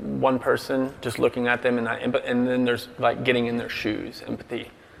one person, just looking at them, and then there's like getting in their shoes,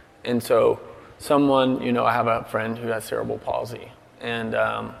 empathy. And so someone, I have a friend who has cerebral palsy, and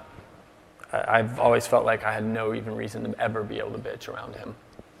I've always felt like I had no even reason to ever be able to bitch around him,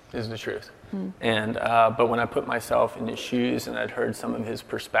 is the truth. And but when I put myself in his shoes and I'd heard some of his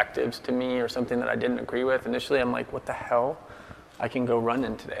perspectives to me or something that I didn't agree with, initially I'm like, what the hell? I can go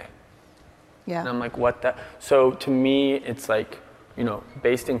running today. Yeah. And I'm like, what the? So to me, it's like,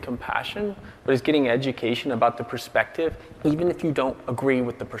 based in compassion, but it's getting education about the perspective, even if you don't agree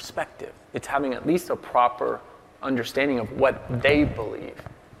with the perspective. It's having at least a proper understanding of what they believe,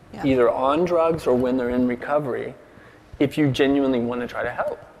 either on drugs or when they're in recovery, if you genuinely want to try to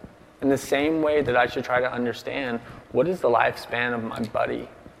help. In the same way that I should try to understand what is the lifespan of my buddy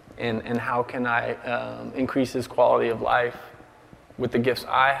and how can I increase his quality of life with the gifts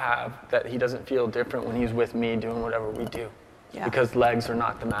I have, that he doesn't feel different when he's with me doing whatever we do. Yeah. Because legs are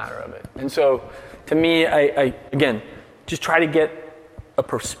not the matter of it. And so to me, I again, just try to get a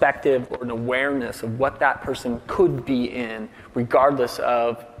perspective or an awareness of what that person could be in, regardless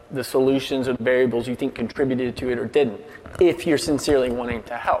of the solutions or the variables you think contributed to it or didn't, if you're sincerely wanting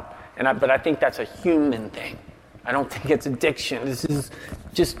to help. But I think that's a human thing. I don't think it's addiction. This is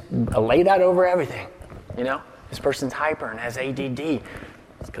just laid out over everything, This person's hyper and has ADD.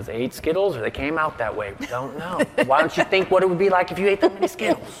 It's because they ate Skittles or they came out that way. We don't know. Why don't you think what it would be like if you ate that many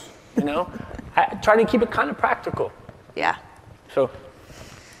Skittles? I try to keep it kind of practical. Yeah. So.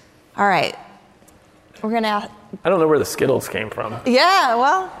 All right. We're going to... I don't know where the Skittles came from. Yeah,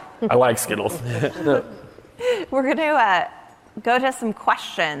 well... I like Skittles. We're going to go to some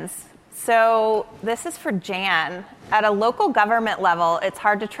questions. So this is for Jan. At a local government level, it's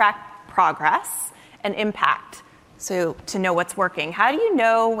hard to track progress and impact, so to know what's working. How do you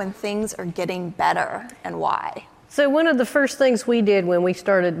know when things are getting better and why? So one of the first things we did when we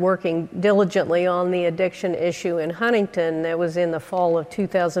started working diligently on the addiction issue in Huntington, that was in the fall of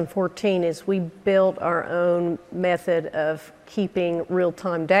 2014, is we built our own method of keeping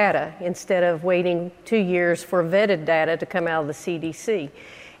real-time data instead of waiting 2 years for vetted data to come out of the CDC.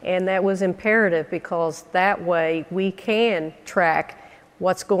 And that was imperative because that way we can track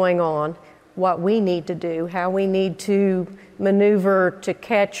what's going on, what we need to do, how we need to maneuver to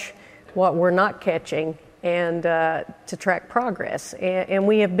catch what we're not catching, and to track progress. And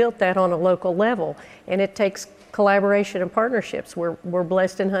we have built that on a local level, and it takes collaboration and partnerships. We're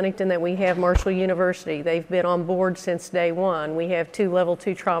blessed in Huntington that we have Marshall University. They've been on board since day one. We have 2 level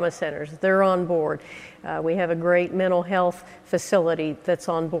 2 trauma centers. They're on board. We have a great mental health facility that's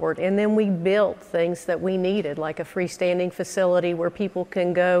on board. And then we built things that we needed, like a freestanding facility where people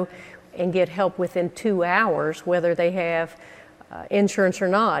can go and get help within 2 hours, whether they have insurance or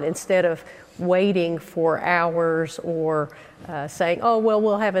not, instead of waiting for hours or saying, oh, well,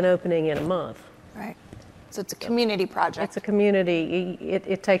 we'll have an opening in a month. Right. So it's a community project. It's a community.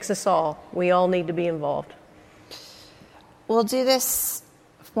 It takes us all. We all need to be involved. We'll do this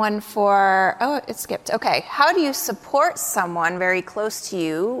one for, it skipped. Okay. How do you support someone very close to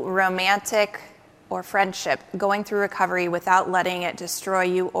you, romantic or friendship, going through recovery without letting it destroy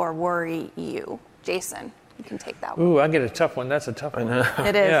you or worry you? Jason, you can take that one. Ooh, I get a tough one. That's a tough one.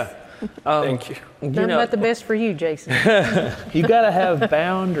 It is. Yeah. Thank you. Nothing but the best for you, Jason. You got to have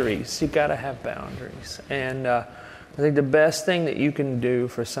boundaries. And I think the best thing that you can do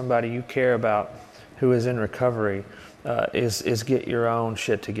for somebody you care about who is in recovery is get your own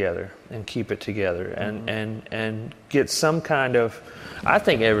shit together and keep it together and get some kind of... I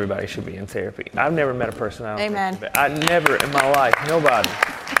think everybody should be in therapy. I've never met a person I don't Amen. think I never in my life, nobody,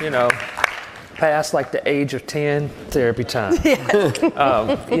 past like the age of 10, therapy time. But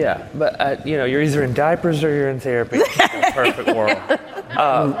you're either in diapers or you're in therapy. It's a perfect world.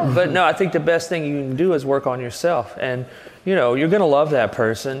 But no, I think the best thing you can do is work on yourself. And you're going to love that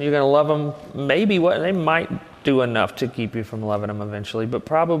person. You're going to love them. Maybe they might do enough to keep you from loving them eventually, but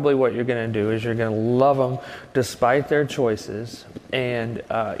probably what you're going to do is you're going to love them despite their choices, and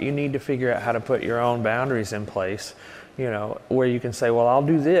you need to figure out how to put your own boundaries in place, where you can say, well, I'll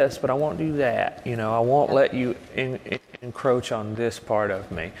do this, but I won't do that. I won't let you encroach on this part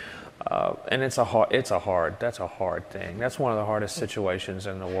of me. And that's a hard thing. That's one of the hardest situations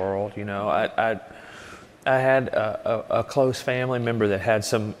in the world. I had a close family member that had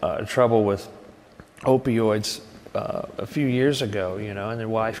some trouble with opioids a few years ago, and their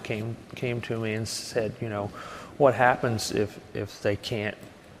wife came to me and said, what happens if they can't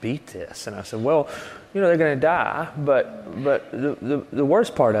beat this? And I said, well, they're going to die, but the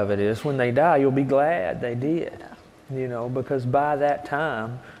worst part of it is when they die, you'll be glad they did, because by that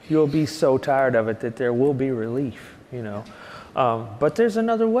time you'll be so tired of it that there will be relief, but there's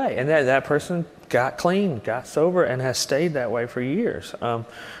another way, and that person got clean, got sober, and has stayed that way for years.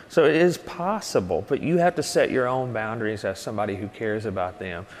 So it is possible, but you have to set your own boundaries as somebody who cares about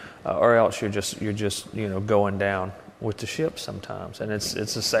them, or else you're just going down with the ship sometimes, and it's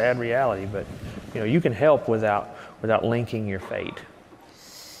a sad reality. But you can help without linking your fate.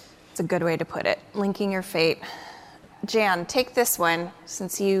 It's a good way to put it. Linking your fate. Jan, take this one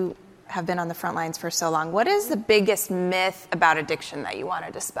since you have been on the front lines for so long. What is the biggest myth about addiction that you want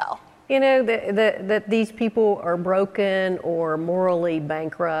to dispel? That these people are broken or morally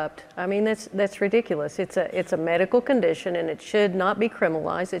bankrupt. I mean, that's ridiculous. It's a medical condition, and it should not be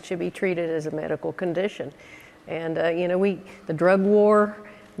criminalized. It should be treated as a medical condition. And the drug war,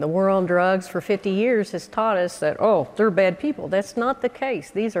 the war on drugs for 50 years has taught us that they're bad people. That's not the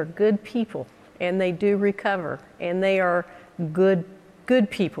case. These are good people, and they do recover, and they are good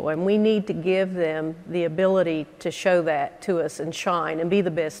people, and we need to give them the ability to show that to us and shine and be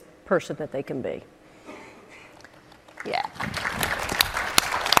the best person that they can be. Yeah.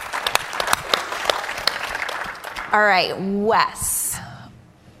 All right, Wes,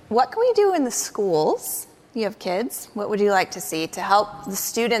 what can we do in the schools? You have kids. What would you like to see to help the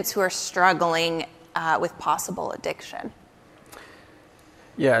students who are struggling with possible addiction?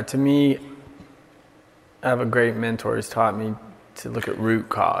 Yeah, to me, I have a great mentor who's taught me to look at root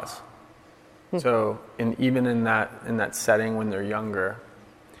cause. So, even in that setting when they're younger,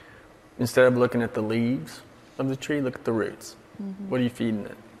 instead of looking at the leaves of the tree, look at the roots. Mm-hmm. What are you feeding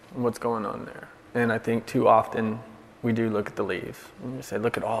it? And what's going on there? And I think too often we do look at the leaves and you say,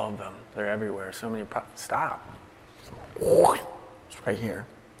 look at all of them. They're everywhere. So many stop. It's right here.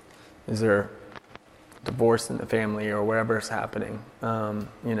 Is there divorce in the family or wherever's happening?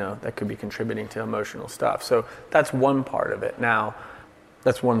 That could be contributing to emotional stuff. So that's one part of it. Now,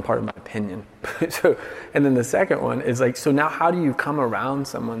 that's one part of my opinion. And then the second one is so now how do you come around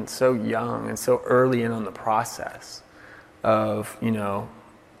someone so young and so early in on the process of,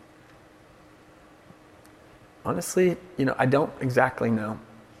 honestly, I don't exactly know,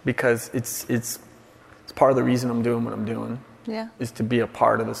 because it's part of the reason I'm doing what I'm doing. Yeah. Is to be a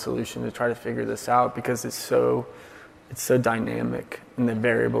part of the solution, to try to figure this out, because it's so dynamic, and the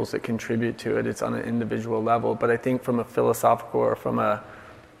variables that contribute to it, it's on an individual level. But I think from a philosophical or from a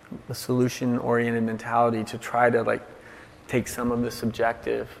solution-oriented mentality, to try to take some of the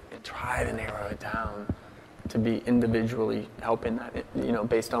subjective and try to narrow it down to be individually helping that,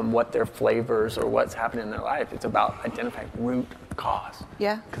 based on what their flavors or what's happening in their life. It's about identifying root cause.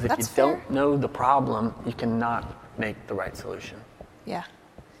 Yeah, because if you don't know the problem, you cannot make the right solution. Yeah.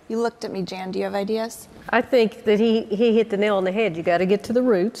 You looked at me, Jan. Do you have ideas? I think that he hit the nail on the head. You got to get to the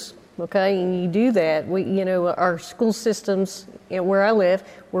roots, okay? And you do that. Our school systems, where I live,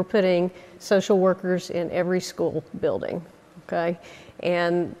 we're putting social workers in every school building, okay?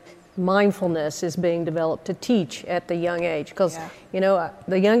 And mindfulness is being developed to teach at the young age, because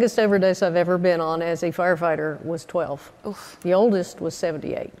the youngest overdose I've ever been on as a firefighter was 12. Oof. The oldest was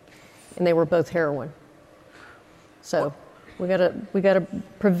 78, and they were both heroin. So we gotta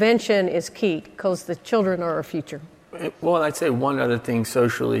prevention is key, because the children are our future. Well, I'd say one other thing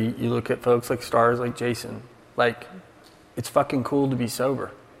socially, you look at folks like stars like Jason, it's fucking cool to be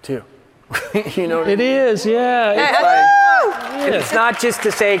sober too. It is, yeah. It's not just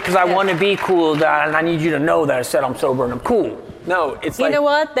to say because I want to be cool and I need you to know that I said I'm sober and I'm cool. No, it's you know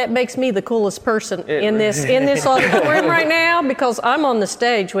what? That makes me the coolest person in this auditorium right now, because I'm on the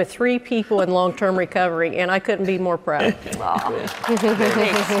stage with 3 people in long-term recovery, and I couldn't be more proud.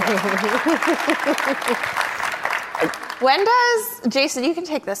 When does, Jason, you can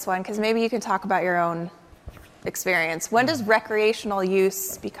take this one, because maybe you can talk about your own experience. When does recreational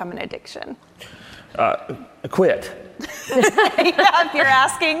use become an addiction? Quit. If you're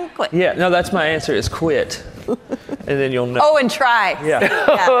asking, quit. Yeah, no, that's my answer, is quit. and then you'll know. Oh, and try. Yeah. You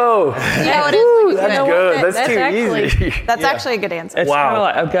know what it is. That's good. That's too actually- easy. That's actually a good answer. It's Wow. kind of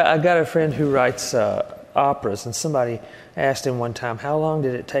like I've got a friend who writes operas, and somebody asked him one time, "How long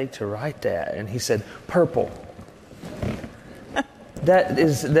did it take to write that?" And he said, "Purple." that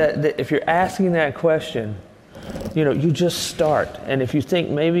if you're asking that question, you just start. And if you think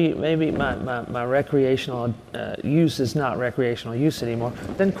maybe my recreational use is not recreational use anymore,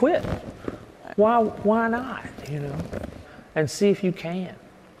 then quit. Why not? And see if you can.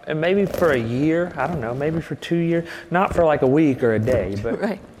 And maybe for a year, I don't know, maybe for 2 years, not for like a week or a day, but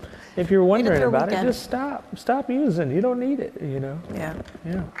Right. if you're wondering for a about it, weekend. just stop using. You don't need it, Yeah.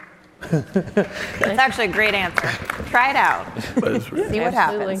 Yeah. That's actually a great answer. Try it out. See what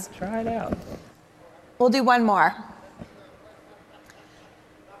happens. Try it out. We'll do one more.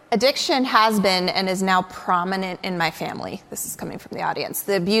 Addiction has been and is now prominent in my family. This is coming from the audience.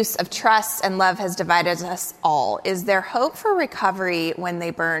 The abuse of trust and love has divided us all. Is there hope for recovery when they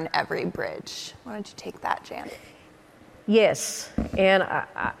burn every bridge? Why don't you take that, Jan? Yes, and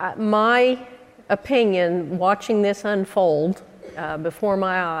my opinion, watching this unfold before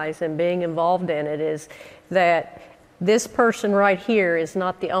my eyes and being involved in it, is that this person right here is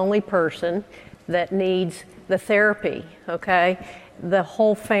not the only person that needs the therapy, okay? The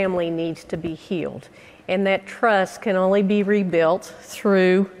whole family needs to be healed. And that trust can only be rebuilt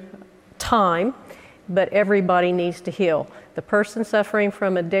through time, but everybody needs to heal. The person suffering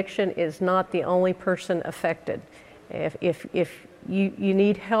from addiction is not the only person affected. If you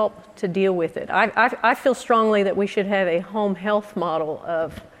need help to deal with it. I feel strongly that we should have a home health model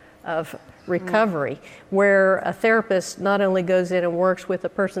of recovery, where a therapist not only goes in and works with a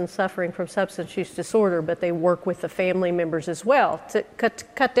person suffering from substance use disorder, but they work with the family members as well to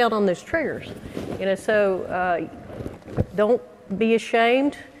cut down on those triggers. So don't be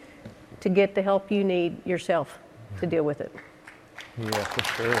ashamed to get the help you need yourself to deal with it. Yeah, for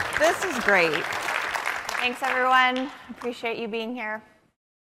sure. This is great. Thanks, everyone. Appreciate you being here.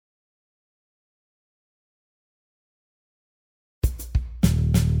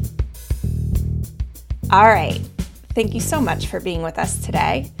 All right. Thank you so much for being with us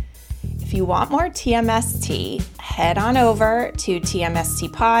today. If you want more TMST, head on over to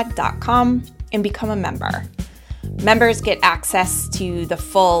tmstpod.com and become a member. Members get access to the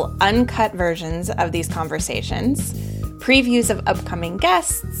full uncut versions of these conversations, previews of upcoming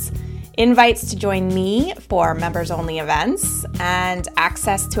guests, invites to join me for members-only events, and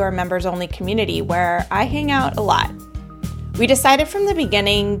access to our members-only community where I hang out a lot. We decided from the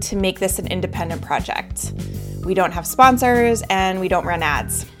beginning to make this an independent project. We don't have sponsors and we don't run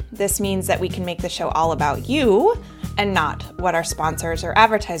ads. This means that we can make the show all about you and not what our sponsors or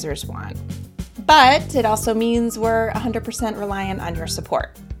advertisers want. But it also means we're 100% reliant on your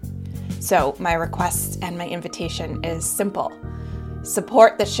support. So my request and my invitation is simple.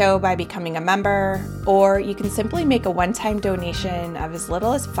 Support the show by becoming a member, or you can simply make a one-time donation of as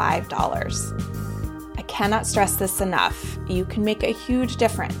little as $5. I cannot stress this enough. You can make a huge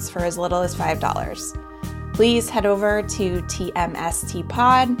difference for as little as $5. Please head over to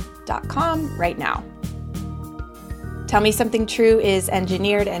tmstpod.com right now. Tell Me Something True is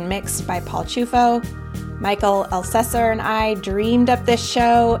engineered and mixed by Paul Chufo. Michael Elsesser and I dreamed up this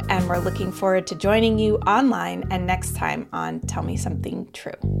show, and we're looking forward to joining you online and next time on Tell Me Something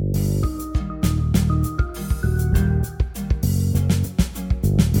True.